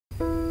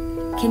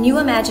Can you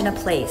imagine a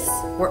place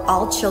where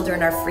all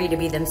children are free to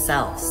be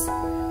themselves,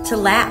 to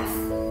laugh,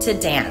 to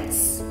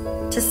dance,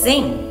 to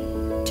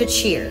sing, to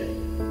cheer,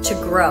 to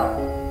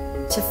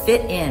grow, to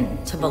fit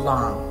in, to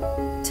belong,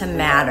 to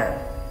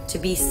matter, to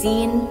be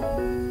seen,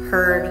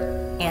 heard,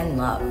 and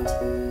loved?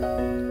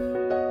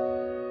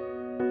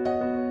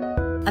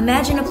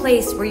 Imagine a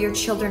place where your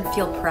children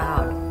feel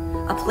proud,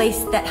 a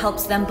place that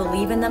helps them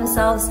believe in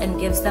themselves and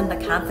gives them the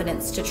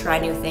confidence to try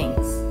new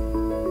things.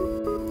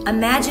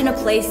 Imagine a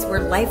place where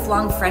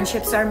lifelong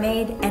friendships are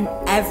made and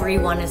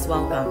everyone is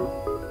welcome.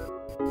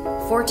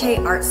 Forte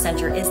Arts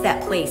Center is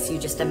that place you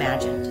just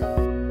imagined.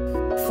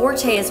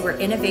 Forte is where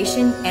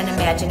innovation and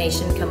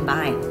imagination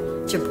combine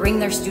to bring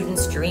their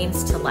students'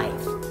 dreams to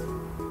life.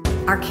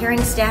 Our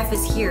caring staff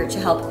is here to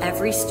help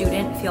every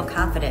student feel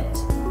confident,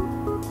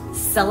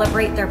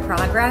 celebrate their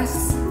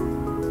progress,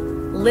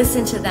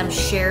 listen to them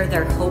share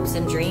their hopes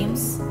and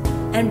dreams,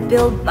 and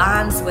build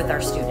bonds with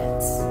our students.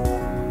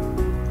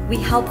 We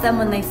help them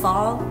when they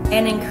fall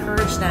and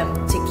encourage them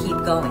to keep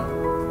going.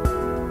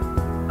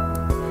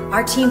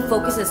 Our team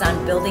focuses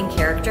on building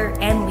character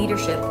and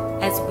leadership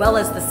as well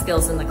as the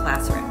skills in the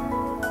classroom.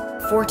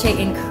 Forte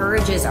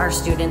encourages our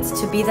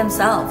students to be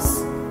themselves,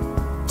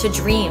 to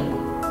dream,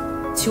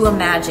 to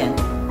imagine,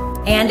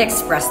 and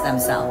express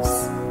themselves.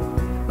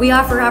 We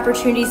offer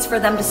opportunities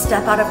for them to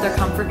step out of their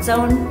comfort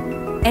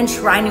zone and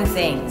try new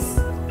things.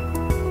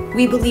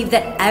 We believe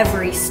that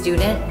every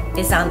student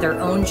is on their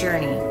own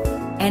journey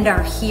and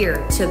are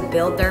here to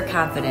build their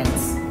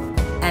confidence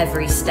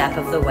every step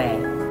of the way.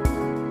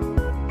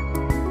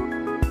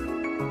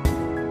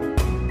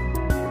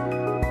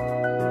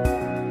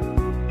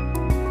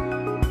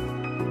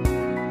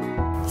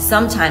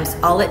 Sometimes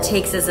all it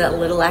takes is a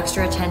little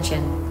extra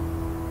attention,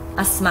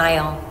 a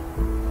smile,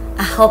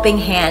 a helping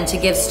hand to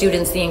give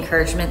students the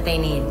encouragement they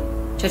need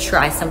to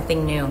try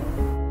something new.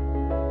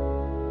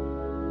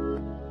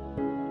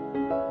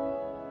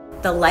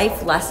 The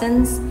life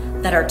lessons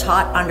that are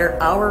taught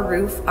under our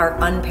roof are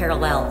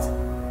unparalleled.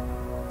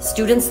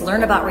 Students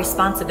learn about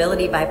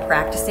responsibility by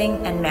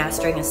practicing and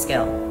mastering a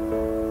skill.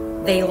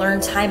 They learn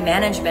time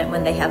management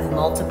when they have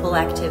multiple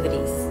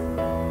activities.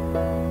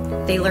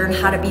 They learn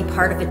how to be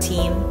part of a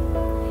team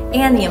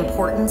and the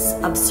importance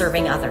of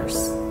serving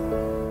others.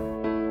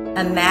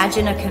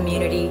 Imagine a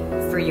community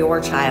for your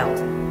child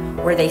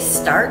where they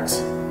start,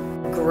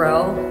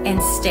 grow,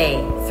 and stay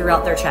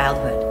throughout their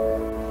childhood.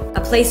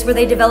 A place where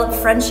they develop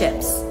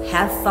friendships,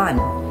 have fun,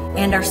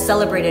 and are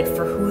celebrated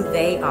for who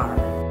they are.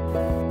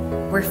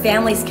 Where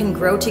families can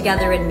grow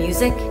together in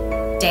music,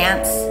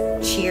 dance,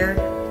 cheer,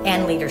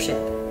 and leadership.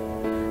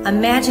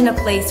 Imagine a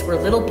place where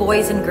little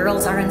boys and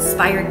girls are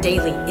inspired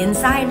daily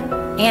inside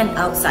and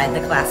outside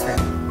the classroom.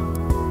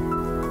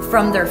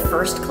 From their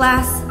first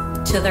class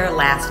to their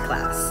last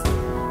class.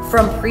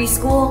 From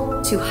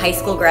preschool to high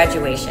school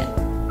graduation.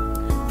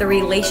 The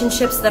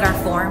relationships that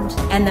are formed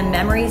and the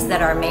memories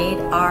that are made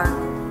are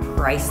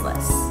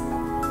priceless.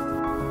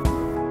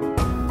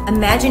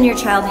 Imagine your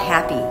child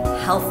happy,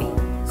 healthy,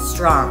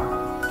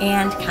 strong,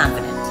 and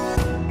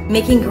confident.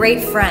 Making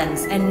great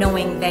friends and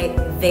knowing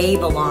that they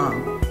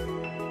belong.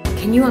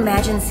 Can you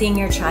imagine seeing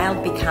your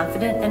child be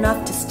confident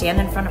enough to stand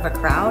in front of a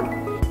crowd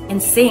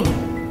and sing,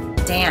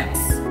 dance,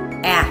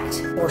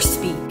 act, or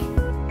speak?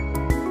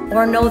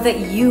 Or know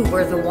that you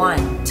were the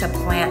one to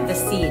plant the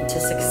seed to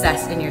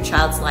success in your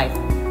child's life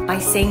by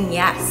saying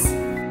yes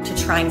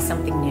to trying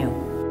something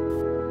new.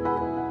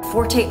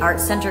 Forte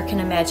Arts Center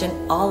can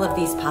imagine all of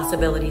these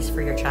possibilities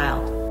for your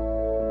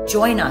child.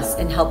 Join us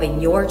in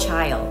helping your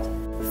child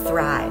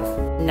thrive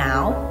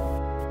now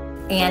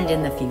and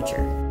in the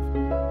future.